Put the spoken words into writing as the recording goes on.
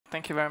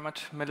Thank you very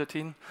much,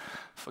 Melodine,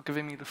 for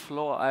giving me the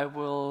floor. I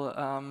will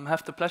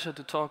have the pleasure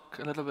to talk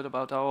a little bit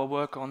about our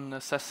work on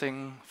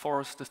assessing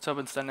forest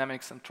disturbance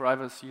dynamics and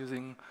drivers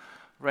using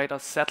radar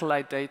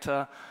satellite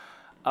data.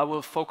 I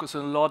will focus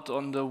a lot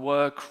on the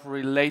work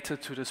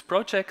related to this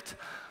project.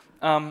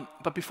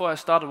 But before I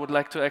start, I would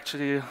like to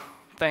actually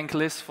thank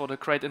Liz for the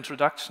great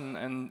introduction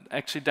and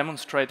actually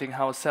demonstrating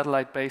how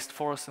satellite-based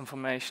forest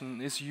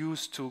information is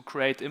used to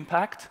create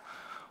impact.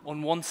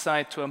 On one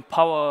side, to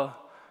empower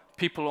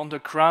people on the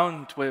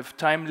ground with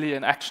timely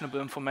and actionable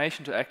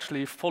information to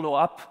actually follow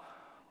up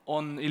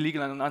on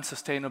illegal and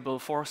unsustainable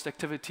forest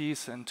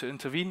activities and to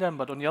intervene them,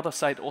 but on the other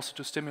side also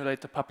to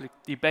stimulate the public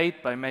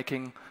debate by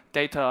making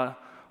data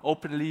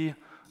openly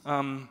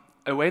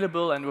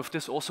available, and with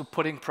this also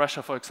putting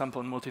pressure, for example,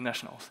 on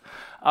multinationals.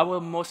 I will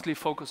mostly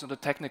focus on the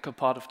technical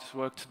part of this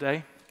work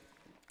today.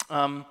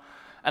 And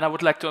I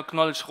would like to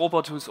acknowledge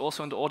Robert, who's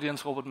also in the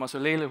audience, Robert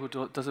Masolele,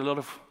 who does a lot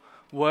of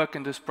work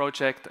in this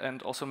project,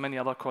 and also many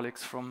other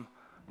colleagues from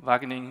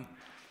Wageningen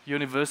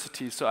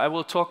University. So I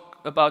will talk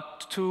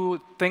about two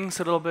things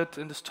a little bit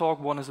in this talk.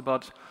 One is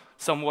about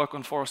some work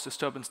on forest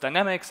disturbance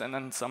dynamics, and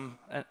then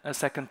a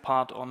second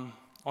part on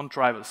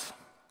drivers.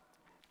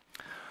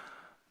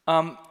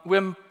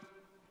 We're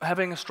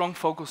having a strong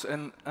focus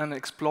in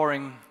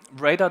exploring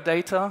radar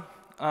data.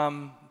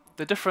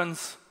 The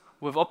difference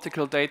with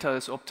optical data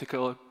is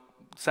optical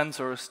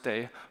sensors,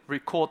 they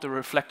record the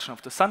reflection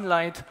of the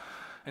sunlight.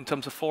 In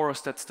terms of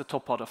forest, that's the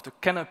top part of the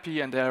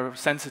canopy, and they're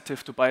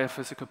sensitive to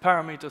biophysical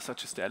parameters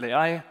such as the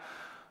LAI.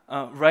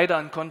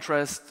 Radar, in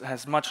contrast,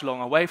 has much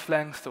longer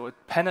wavelengths, so it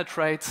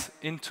penetrates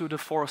into the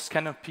forest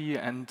canopy,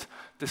 and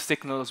the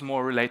signal is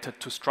more related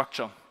to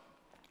structure,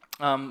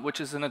 which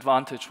is an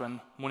advantage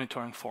when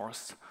monitoring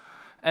forests.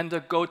 And the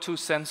go-to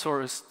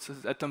sensor is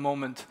at the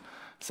moment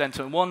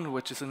Sentinel-1,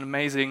 which is an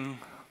amazing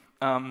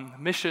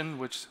mission,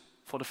 which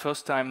for the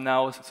first time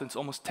now, since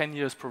almost 10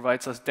 years,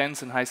 provides us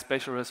dense and high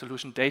spatial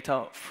resolution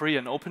data free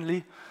and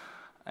openly.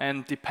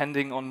 And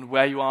depending on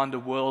where you are in the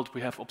world,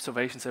 we have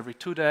observations every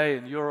 2 days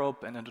in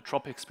Europe, and in the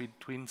tropics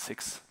between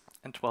 6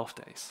 and 12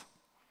 days.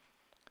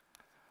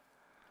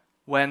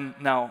 When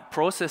now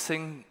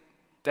processing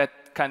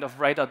that kind of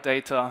radar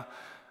data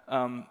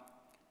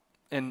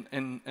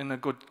in a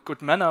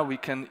good manner, we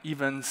can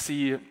even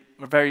see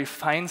very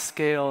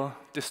fine-scale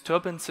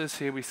disturbances.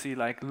 Here we see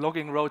like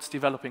logging roads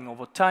developing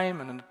over time,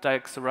 and in the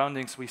direct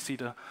surroundings we see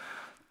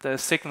the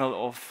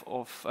signal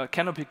of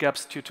canopy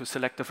gaps due to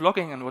selective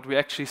logging. And what we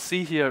actually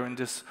see here in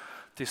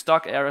these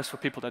dark areas, for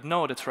people that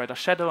know, that's radar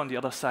shadow. On the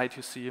other side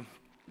you see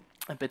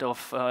a bit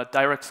of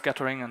direct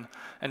scattering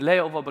and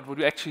layover, but what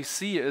we actually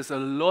see is a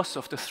loss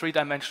of the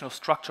three-dimensional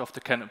structure of the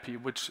canopy,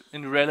 which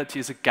in reality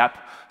is a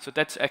gap. So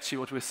that's actually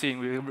what we're seeing.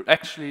 We're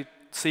actually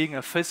seeing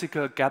a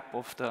physical gap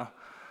of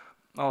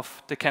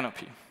the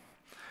canopy.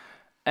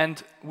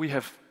 And we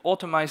have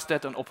automized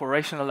that and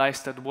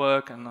operationalized that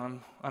work,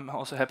 and I'm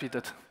also happy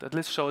that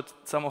Liz showed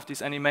some of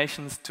these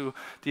animations to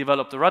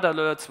develop the radar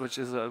alerts, which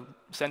is a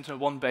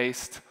Sentinel-1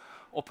 based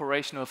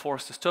operational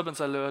forest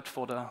disturbance alert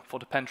for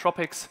the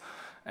Pan-tropics.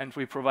 And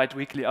we provide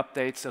weekly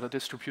updates that are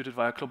distributed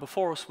via Global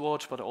Forest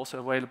Watch, but are also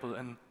available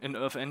in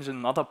Earth Engine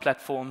and other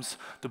platforms.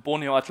 The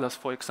Borneo Atlas,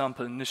 for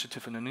example,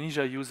 initiative in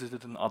Indonesia, uses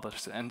it, and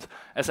others. And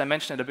as I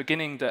mentioned at the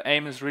beginning, the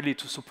aim is really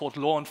to support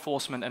law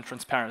enforcement and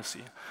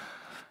transparency.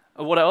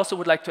 What I also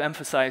would like to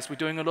emphasize, we're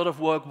doing a lot of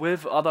work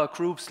with other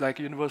groups like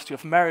University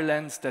of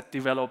Maryland that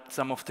developed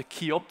some of the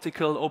key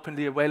optical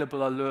openly available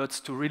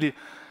alerts to really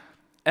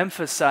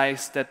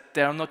emphasize that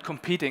they are not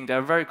competing, they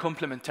are very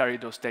complementary,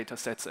 those data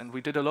sets. And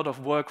we did a lot of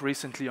work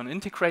recently on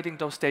integrating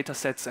those data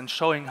sets and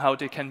showing how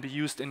they can be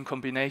used in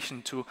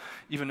combination to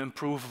even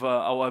improve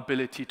our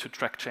ability to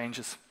track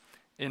changes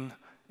in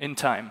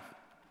time.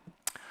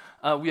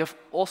 We have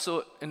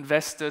also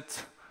invested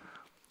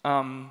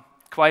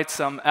quite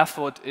some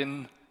effort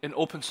in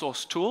open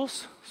source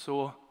tools.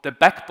 So the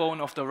backbone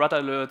of the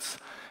radar alerts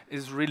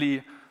is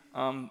really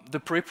the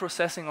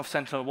pre-processing of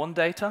Sentinel-1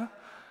 data.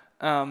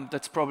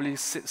 That's probably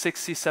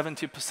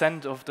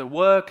 60–70% of the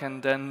work,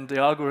 and then the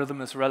algorithm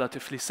is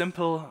relatively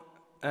simple.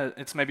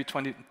 It's maybe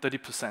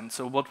 20–30%.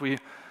 So what we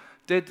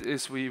did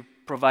is we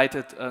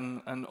provided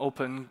an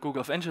open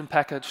Google Earth Engine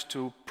package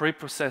to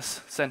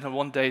pre-process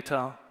Sentinel-1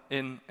 data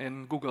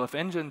in Google Earth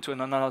Engine to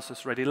an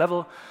analysis-ready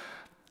level.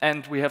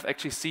 And we have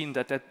actually seen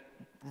that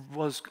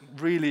was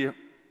really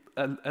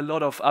a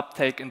lot of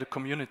uptake in the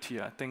community.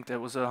 I think there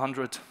was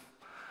 100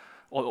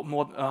 or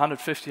more,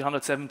 150,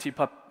 170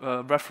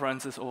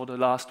 references over the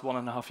last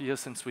 1.5 years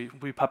since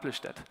we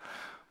published that.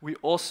 We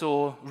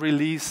also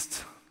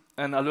released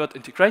an alert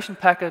integration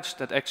package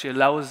that actually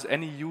allows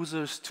any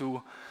users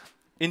to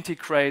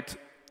integrate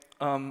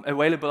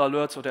available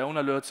alerts or their own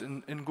alerts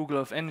in Google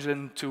Earth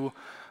Engine to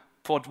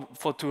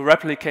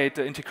replicate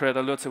the integrated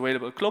alerts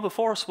available at Global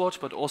Forest Watch,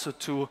 but also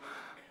to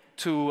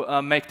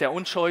make their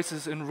own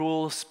choices in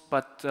rules.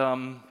 But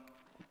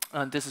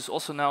this is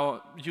also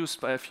now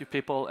used by a few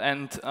people,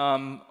 and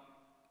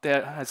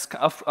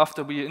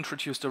after we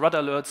introduced the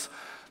radar alerts,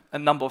 a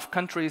number of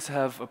countries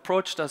have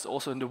approached us,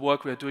 also in the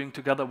work we're doing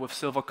together with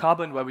Silver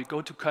Carbon, where we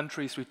go to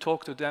countries, we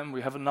talk to them,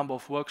 we have a number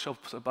of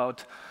workshops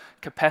about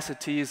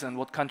capacities and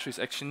what countries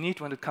actually need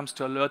when it comes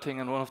to alerting.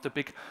 And one of the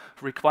big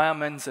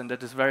requirements, and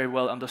that is very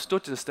well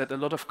understood, is that a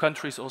lot of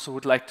countries also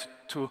would like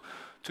to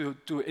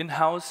do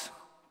in-house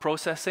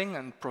processing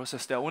and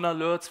process their own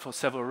alerts for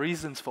several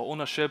reasons, for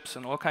ownerships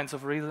and all kinds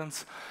of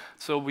reasons.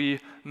 So we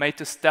made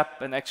the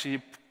step and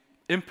actually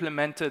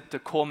implemented the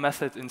core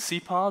method in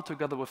CPAL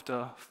together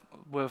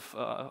with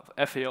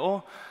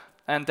FAO,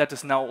 and that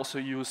is now also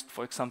used,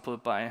 for example,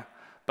 by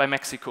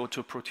Mexico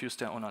to produce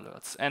their own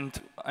alerts. And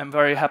I'm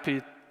very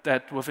happy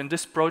that within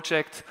this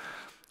project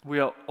we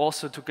are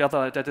also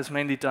together, that is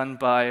mainly done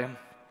by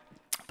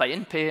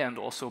INPE and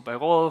also by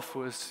Rolf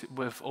with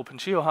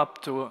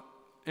OpenGeoHub, to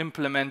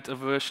implement a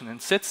version in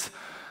SITS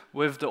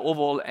with the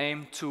overall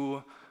aim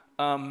to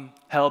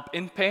help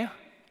INPE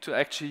to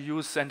actually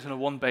use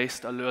Sentinel-1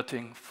 based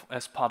alerting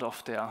as part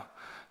of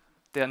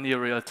their near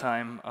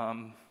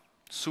real-time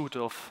suite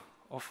of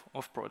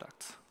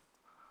products.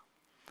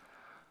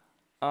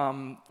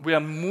 We are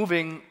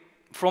moving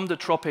from the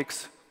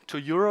tropics to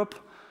Europe.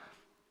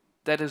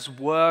 That is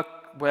work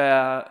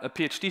where a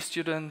PhD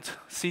student,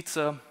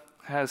 Sietze,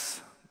 has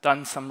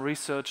done some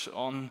research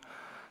on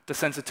the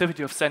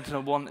sensitivity of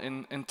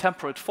Sentinel-1 in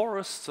temperate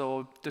forests.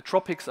 So the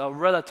tropics are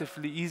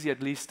relatively easy,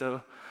 at least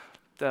the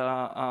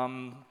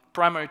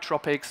primary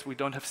tropics. We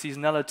don't have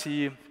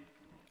seasonality.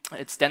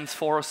 It's dense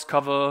forest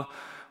cover.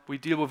 We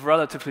deal with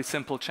relatively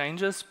simple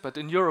changes, but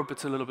in Europe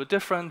it's a little bit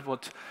different.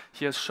 What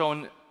he has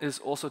shown is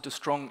also the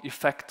strong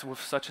effect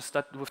with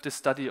this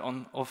study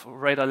of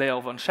radar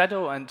layover on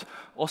shadow, and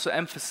also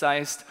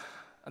emphasized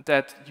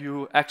that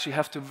you actually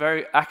have to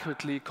very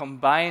accurately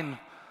combine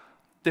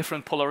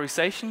different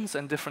polarizations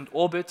and different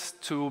orbits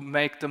to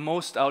make the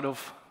most out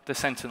of the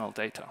Sentinel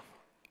data.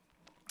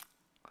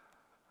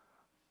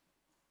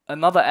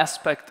 Another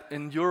aspect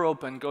in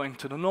Europe and going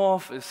to the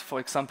north is, for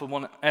example,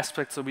 one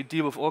aspect, so we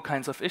deal with all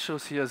kinds of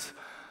issues. Here's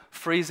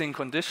freezing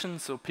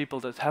conditions, so people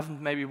that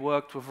haven't maybe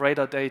worked with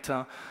radar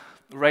data,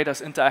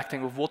 radars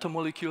interacting with water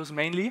molecules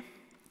mainly.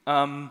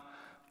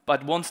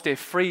 But once they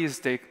freeze,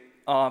 they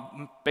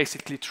are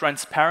basically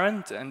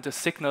transparent and the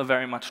signal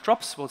very much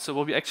drops. So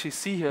what we actually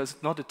see here is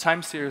not a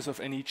time series of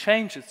any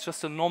change, it's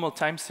just a normal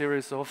time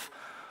series of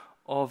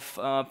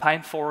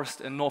pine forest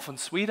in northern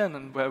Sweden,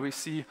 and where we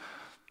see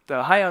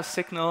the higher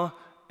signal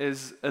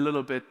is a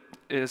little bit,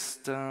 this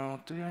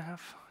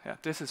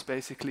is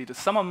basically the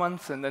summer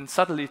months, and then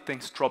suddenly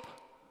things drop.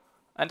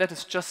 And that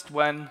is just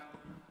when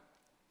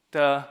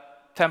the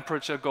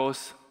temperature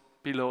goes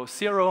below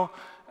 0,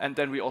 and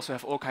then we also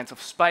have all kinds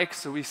of spikes.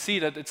 So we see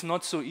that it's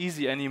not so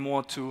easy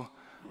anymore to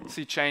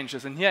see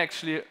changes. And here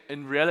actually,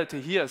 in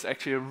reality, here is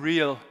actually a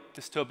real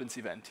disturbance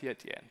event here at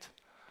the end.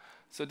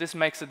 So this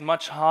makes it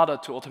much harder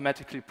to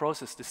automatically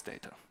process this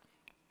data.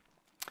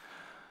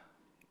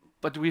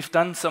 But we've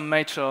done some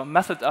major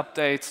method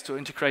updates to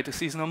integrate a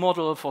seasonal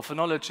model for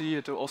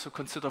phenology, to also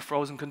consider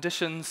frozen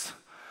conditions,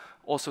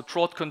 also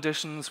drought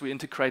conditions. We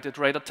integrated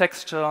radar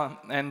texture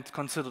and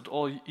considered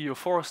all EU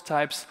forest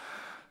types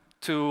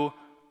to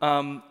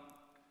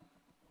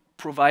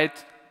provide,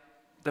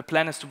 the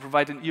plan is to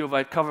provide an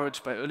EU-wide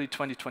coverage by early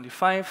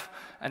 2025,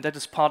 and that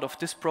is part of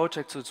this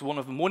project. So it's one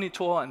of the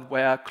monitor, and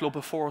where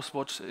Global Forest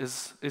Watch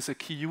is a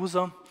key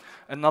user.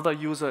 Another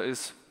user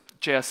is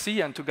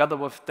JRC, and together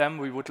with them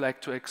we would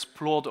like to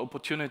explore the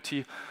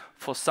opportunity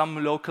for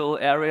some local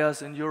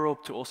areas in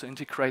Europe to also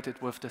integrate it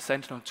with the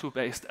Sentinel-2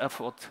 based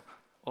effort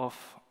of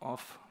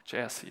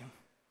JRC.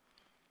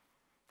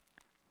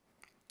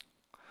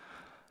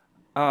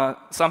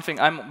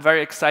 Something I'm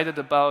very excited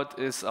about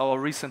is our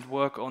recent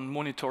work on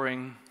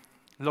monitoring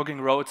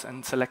logging roads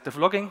and selective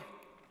logging.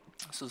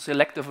 So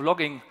selective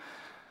logging,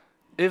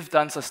 if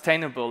done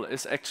sustainable,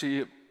 is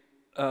actually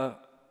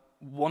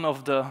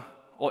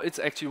it's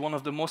actually one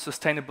of the most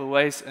sustainable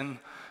ways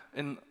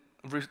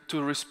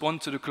to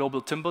respond to the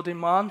global timber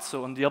demand.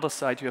 So on the other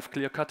side you have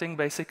clear cutting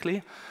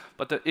basically,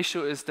 but the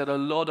issue is that a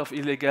lot of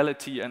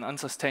illegality and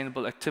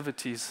unsustainable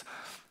activities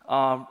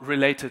are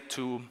related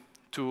to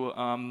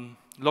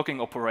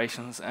logging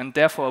operations, and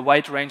therefore a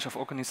wide range of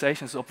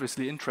organizations is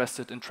obviously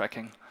interested in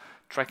tracking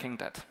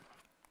that.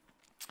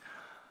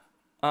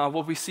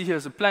 What we see here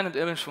is a planet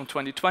image from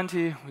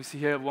 2020. We see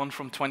here one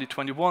from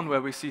 2021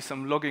 where we see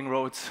some logging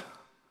roads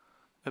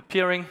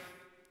appearing,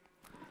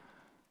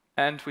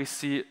 and we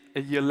see a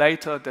year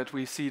later that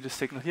we see the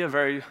signal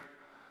here,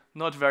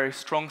 not very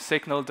strong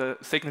signal. The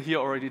signal here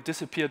already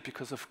disappeared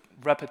because of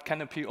rapid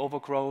canopy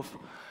overgrowth.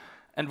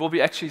 And what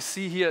we actually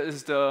see here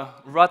is the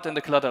RUD and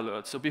the CLUD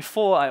alert. So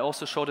before I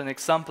also showed an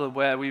example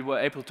where we were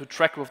able to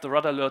track with the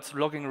RUD alerts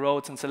logging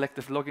roads and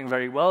selective logging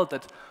very well.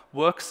 That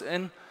works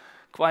in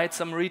quite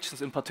some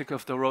regions, in particular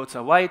if the roads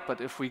are wide,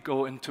 but if we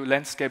go into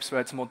landscapes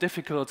where it's more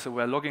difficult, so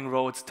where logging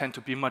roads tend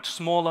to be much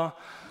smaller,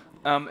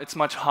 it's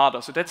much harder.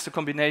 So that's the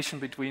combination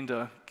between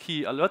the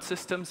key alert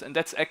systems, and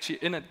that's actually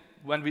in it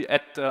when we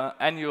add the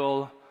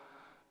annual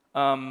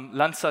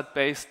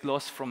Landsat-based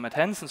loss from Matt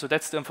Hansen. So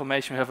that's the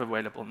information we have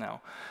available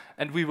now.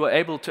 And we were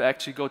able to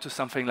actually go to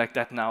something like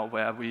that now,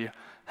 where we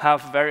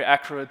have very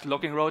accurate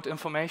logging road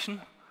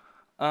information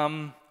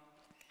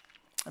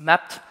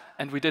mapped.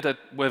 And we did it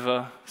with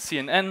a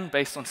CNN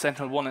based on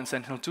Sentinel-1 and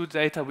Sentinel-2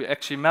 data. We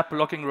actually map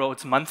logging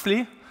roads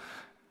monthly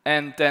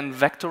and then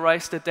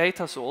vectorize the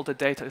data. So all the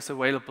data is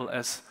available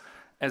as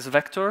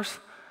vectors.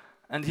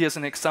 And here's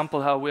an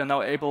example how we are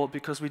now able,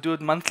 because we do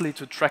it monthly,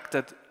 to track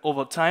that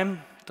over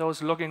time,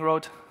 those logging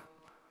road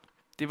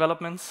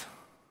developments.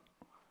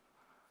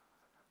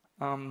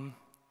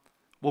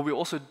 What we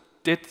also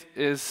did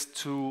is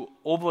to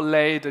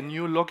overlay the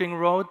new logging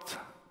road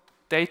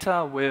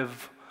data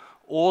with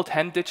old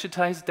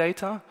hand-digitized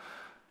data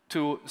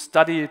to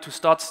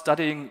start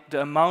studying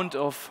the amount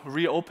of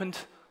reopened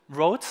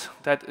roads.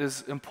 That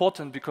is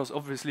important because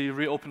obviously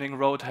reopening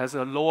road has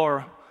a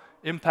lower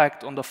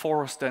impact on the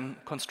forest than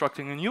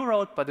constructing a new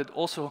road, but it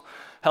also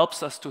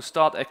helps us to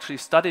start actually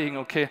studying,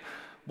 okay,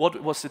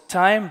 what was the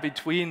time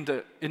between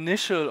the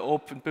initial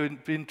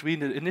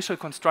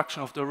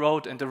construction of the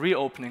road and the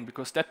reopening,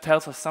 because that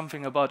tells us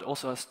something about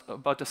also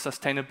about the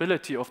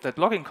sustainability of that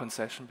logging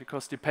concession,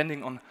 because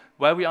depending on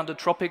where we are in the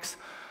tropics,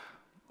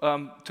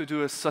 to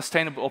do a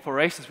sustainable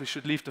operations, we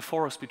should leave the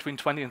forest between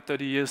 20 and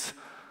 30 years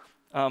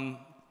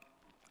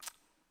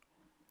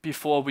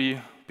before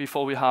we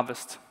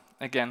harvest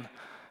again.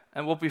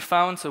 And what we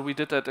found, so we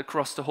did that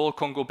across the whole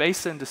Congo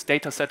Basin. This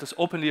data set is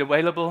openly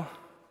available.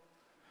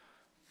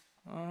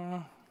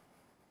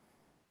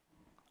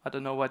 I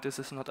don't know why this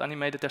is not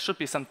animated. There should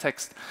be some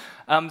text.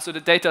 So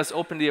the data is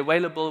openly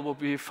available.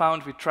 What we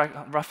found, we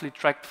roughly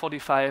tracked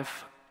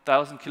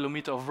 45,000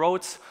 kilometers of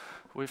roads.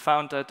 We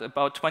found that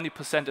about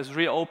 20% is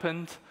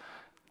reopened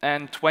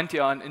and 20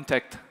 are in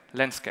intact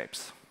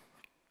landscapes.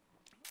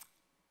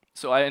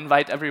 So I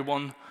invite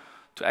everyone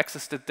to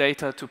access the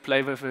data, to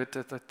play with it.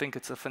 I think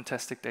it's a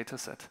fantastic data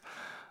set.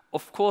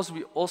 Of course,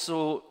 we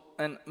also,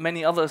 and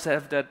many others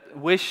have that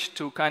wish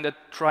to kind of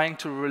trying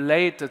to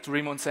relate that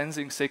remote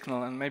sensing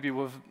signal, and maybe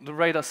with the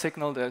radar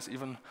signal there's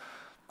even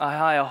a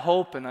higher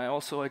hope. And I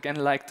also again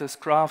like this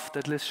graph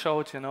that Liz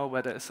showed, you know,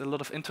 where there's a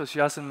lot of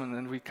enthusiasm and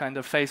then we kind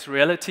of face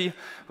reality,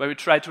 where we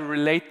try to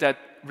relate that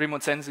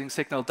remote sensing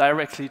signal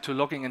directly to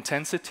logging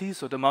intensity,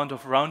 so the amount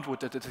of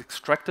roundwood that is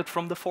extracted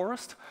from the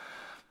forest.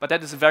 But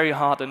that is very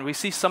hard, and we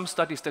see some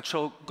studies that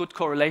show good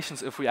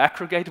correlations if we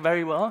aggregate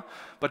very well.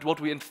 But what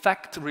we in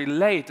fact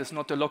relate is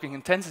not the logging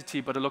intensity,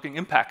 but the logging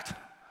impact.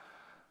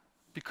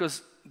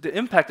 Because the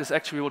impact is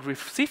actually what we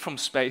see from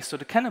space, so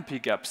the canopy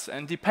gaps.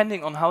 And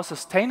depending on how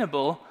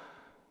sustainable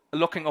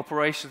logging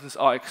operations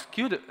are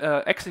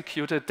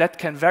executed, that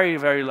can vary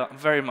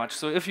very much.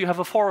 So if you have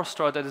a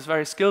forester that is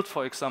very skilled,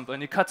 for example,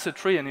 and he cuts a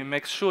tree and he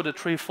makes sure the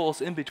tree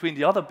falls in between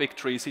the other big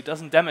trees, he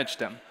doesn't damage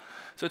them.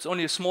 So it's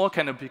only a small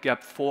canopy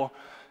gap for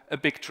a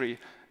big tree.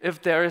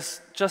 If there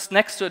is just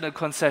next to the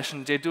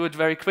concession, they do it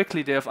very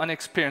quickly. They have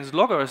unexperienced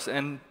loggers,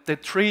 and the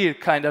tree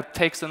kind of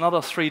takes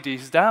another 3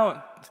 trees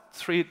down.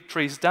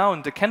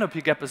 The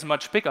canopy gap is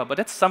much bigger, but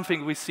that's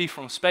something we see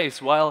from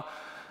space, while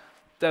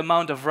the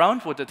amount of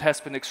roundwood that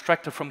has been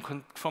extracted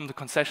from the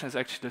concession is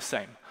actually the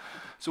same.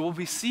 So what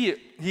we see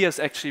here is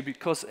actually,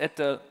 because at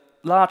the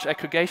large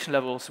aggregation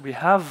levels we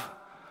have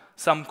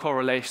some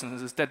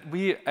correlations, is that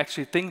we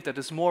actually think that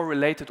is more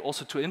related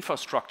also to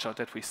infrastructure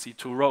that we see,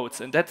 to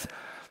roads. And that's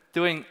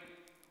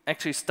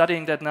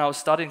studying that now,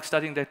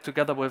 studying that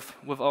together with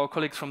our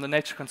colleagues from the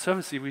Nature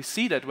Conservancy, we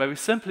see that where we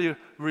simply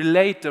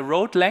relate the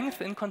road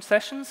length in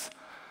concessions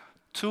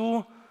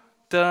to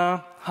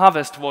the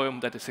harvest volume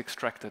that is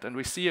extracted. And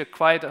we see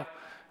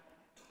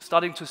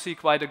starting to see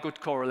quite a good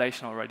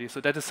correlation already.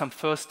 So that is some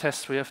first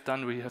tests we have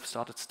done. We have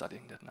started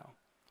studying that now.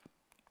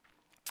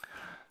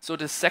 So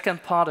the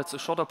second part, it's a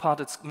shorter part,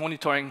 it's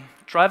monitoring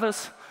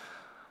drivers.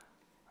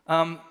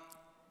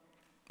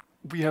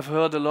 We have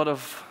heard a lot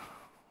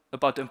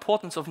about the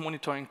importance of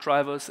monitoring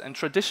drivers, and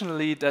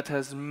traditionally that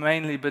has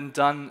mainly been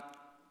done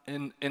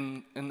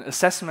in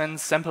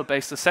assessments,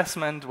 sample-based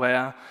assessment,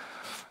 where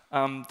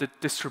the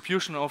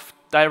distribution of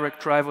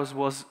direct drivers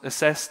was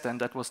assessed,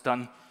 and that was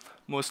done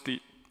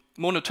mostly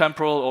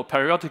monotemporal or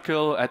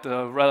periodical at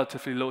a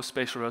relatively low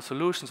spatial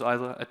resolution, so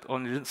either at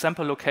only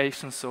sample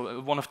locations. So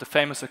one of the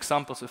famous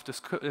examples of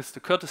this is the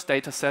Curtis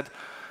data set,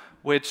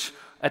 which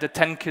at a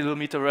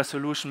 10-kilometer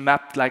resolution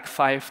mapped like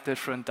 5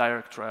 different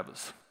direct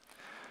drivers.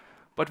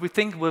 But we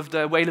think with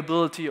the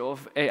availability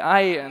of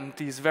AI and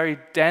these very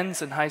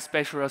dense and high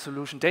spatial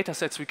resolution data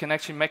sets, we can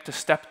actually make the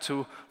step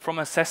from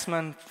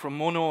assessment, from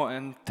mono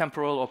and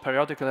temporal or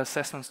periodical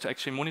assessments, to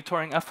actually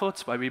monitoring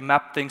efforts, where we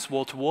map things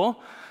wall to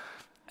wall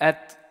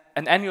at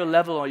an annual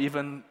level, or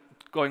even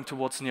going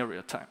towards near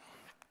real time.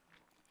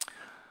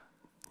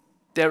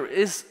 There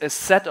is a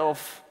set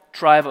of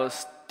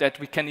drivers that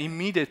we can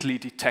immediately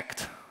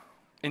detect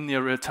in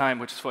near real time,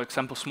 which is, for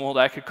example, small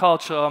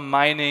agriculture,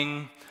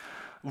 mining,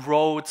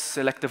 roads,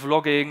 selective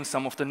logging,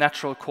 some of the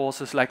natural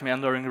causes like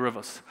meandering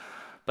rivers.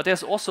 But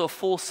there's also a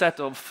full set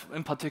of,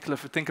 in particular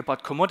if we think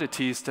about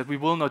commodities, that we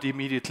will not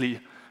immediately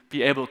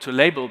be able to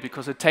label,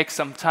 because it takes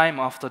some time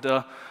after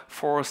the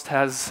forest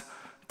has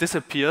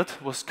disappeared,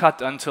 was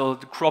cut, until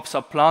the crops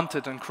are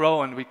planted and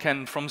grow, and we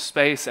can from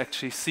space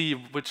actually see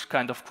which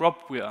kind of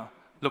crop we are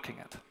looking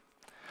at.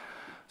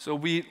 So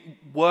we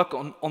work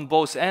on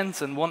both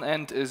ends, and one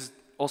end is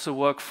also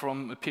work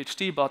from a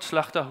PhD, Bart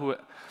Schlachter, who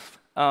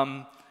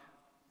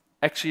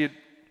actually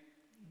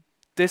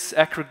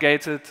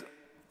disaggregated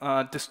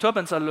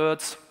disturbance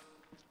alerts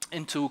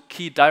into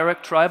key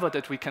direct driver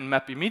that we can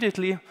map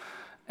immediately.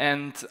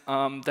 And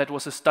that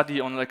was a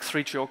study on like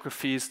 3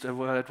 geographies that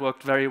it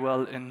worked very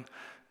well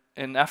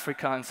in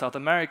Africa and South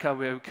America,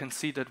 where we can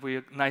see that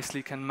we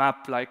nicely can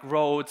map like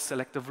roads,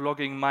 selective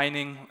logging,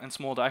 mining, and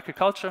smallholder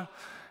agriculture.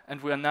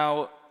 And we are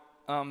now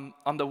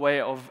on the way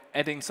of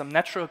adding some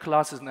natural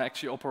classes and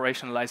actually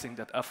operationalizing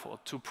that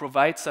effort to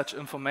provide such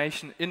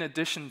information in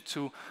addition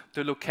to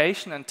the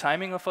location and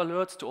timing of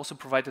alerts, to also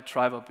provide a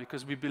driver,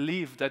 because we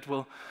believe that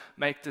will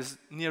make this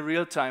near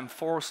real-time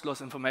forest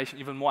loss information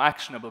even more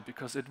actionable,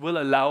 because it will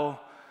allow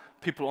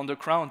people on the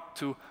ground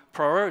to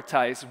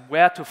prioritize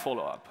where to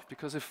follow up.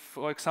 Because if,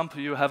 for example,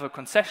 you have a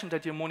concession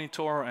that you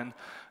monitor and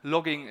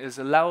logging is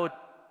allowed,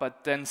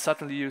 but then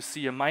suddenly you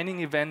see a mining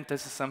event,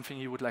 this is something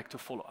you would like to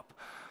follow up.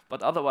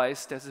 But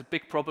otherwise, there's a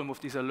big problem with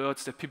these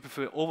alerts that people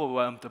feel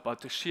overwhelmed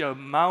about the sheer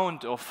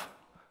amount of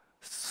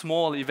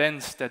small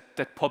events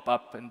that pop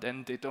up, and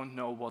then they don't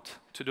know what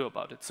to do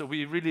about it. So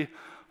we really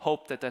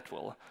hope that that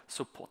will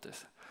support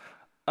this.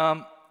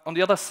 On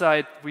the other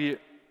side, we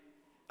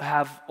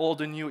have all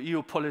the new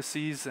EU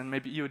policies and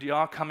maybe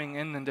EUDR coming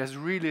in, and there's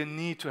really a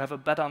need to have a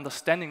better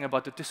understanding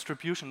about the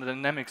distribution, the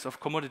dynamics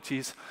of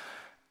commodities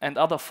and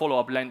other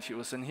follow-up land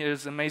use. And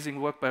here's amazing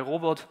work by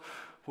Robert,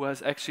 who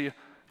has actually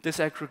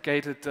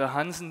disaggregated the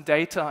Hansen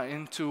data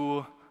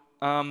into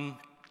a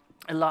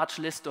large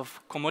list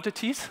of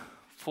commodities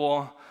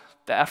for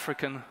the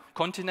African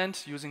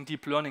continent using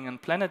deep learning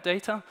and planet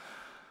data.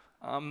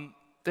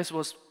 This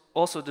was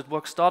also, that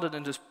work started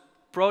in this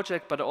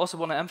project, but I also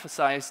want to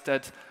emphasize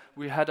that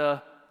we had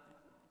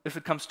if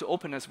it comes to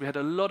openness, we had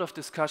a lot of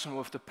discussion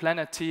with the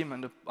Planet team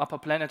and the upper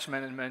Planet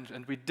management,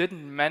 and we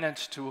didn't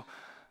manage to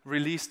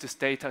release this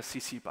data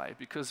CC BY,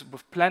 because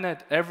with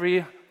Planet,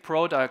 every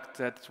product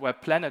where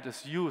Planet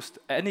is used,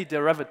 any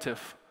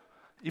derivative,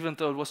 even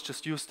though it was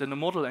just used in a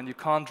model and you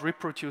can't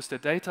reproduce the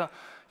data,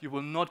 you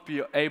will not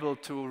be able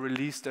to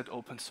release that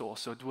open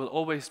source. So it will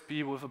always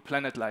be with a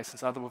Planet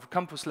license, either with a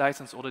campus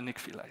license or the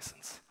NICFI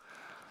license.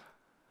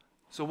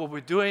 So what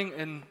we're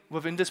doing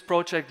within this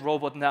project,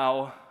 Robot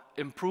now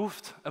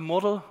improved a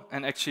model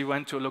and actually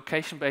went to a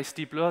location-based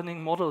deep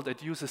learning model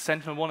that uses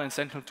Sentinel-1 and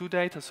Sentinel-2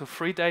 data, so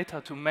free data,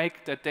 to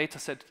make that data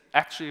set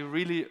actually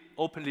really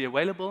openly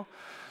available.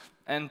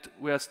 And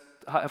we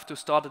have to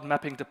start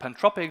mapping the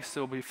pantropics,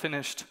 so we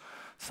finished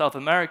South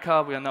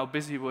America. We are now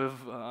busy with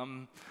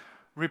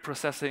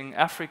reprocessing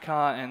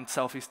Africa and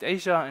Southeast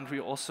Asia, and we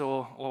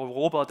also, or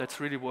Robert, that's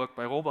really work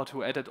by Robert,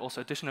 who added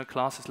also additional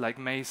classes like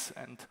maize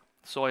and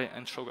soy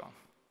and sugar.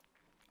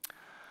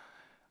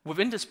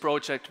 Within this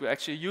project, we're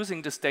actually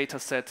using this data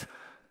set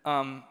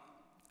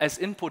as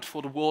input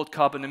for the World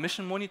Carbon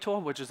Emission Monitor,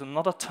 which is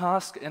another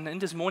task. And in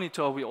this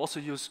monitor, we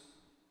also use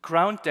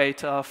ground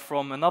data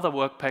from another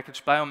work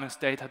package, biomass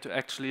data, to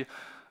actually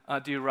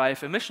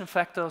derive emission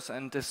factors.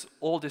 And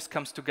all this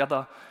comes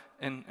together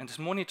in this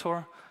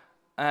monitor.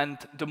 And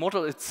the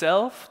model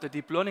itself, the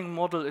deep learning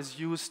model, is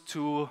used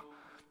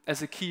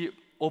as a key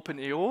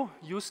OpenGeoHub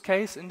use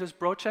case in this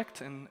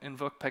project, in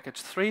work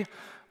package 3,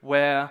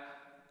 where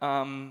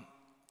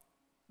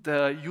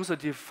the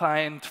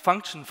user-defined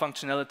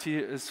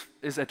functionality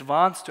is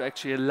advanced to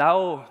actually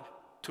allow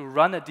to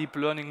run a deep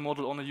learning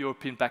model on a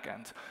European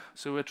backend.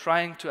 So we're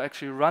trying to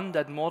actually run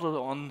that model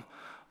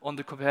on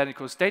the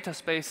Copernicus data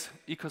space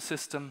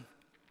ecosystem,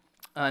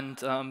 and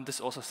this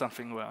is also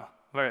something we're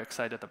very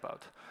excited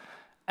about.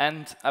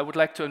 And I would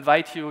like to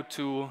invite you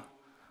to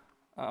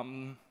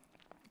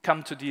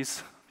come to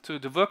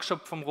the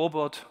workshop from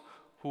Robert,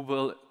 who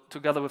will,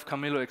 together with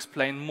Camilo,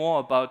 explain more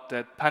about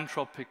that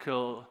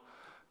pantropical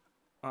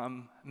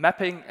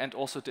mapping and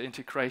also the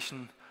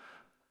integration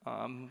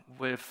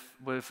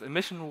with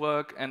emission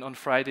work. And on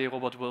Friday,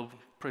 Robert will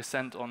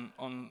present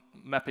on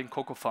mapping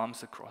cocoa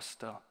farms across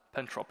the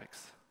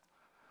pantropics.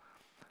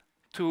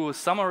 2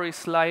 summary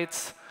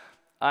slides.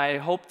 I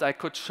hoped I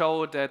could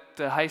show that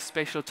the high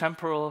spatial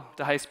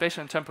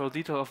and temporal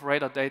detail of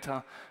radar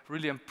data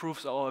really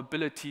improves our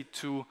ability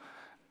to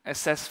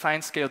assess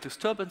fine-scale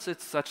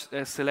disturbances, such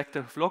as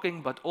selective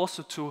logging, but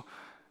also to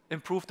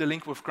improve the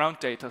link with ground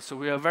data. So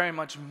we are very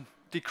much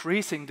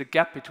decreasing the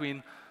gap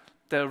between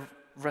the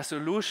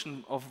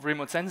resolution of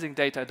remote sensing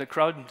data, the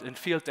ground and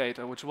field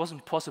data, which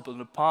wasn't possible in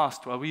the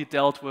past, where we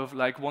dealt with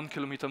like 1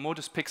 kilometer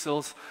modus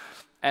pixels,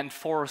 and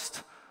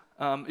forest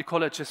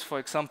ecologists, for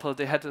example,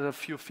 they had a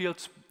few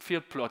field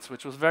plots,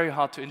 which was very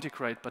hard to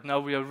integrate. But now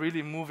we are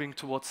really moving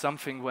towards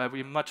something where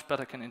we much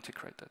better can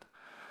integrate it.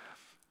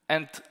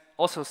 And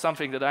also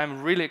something that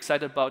I'm really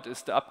excited about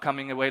is the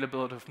upcoming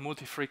availability of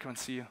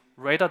multi-frequency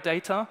radar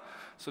data.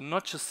 So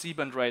not just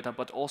C-band radar,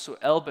 but also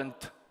L-band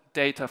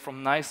data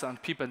from NICER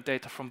and peatbed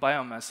data from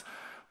biomass,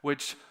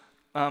 which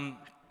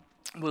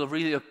will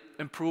really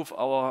improve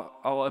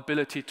our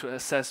ability to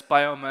assess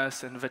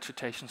biomass and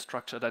vegetation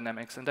structure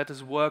dynamics. And that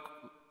is work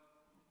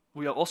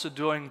we are also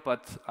doing,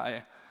 but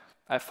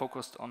I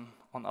focused on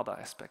other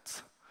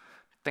aspects.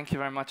 Thank you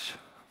very much.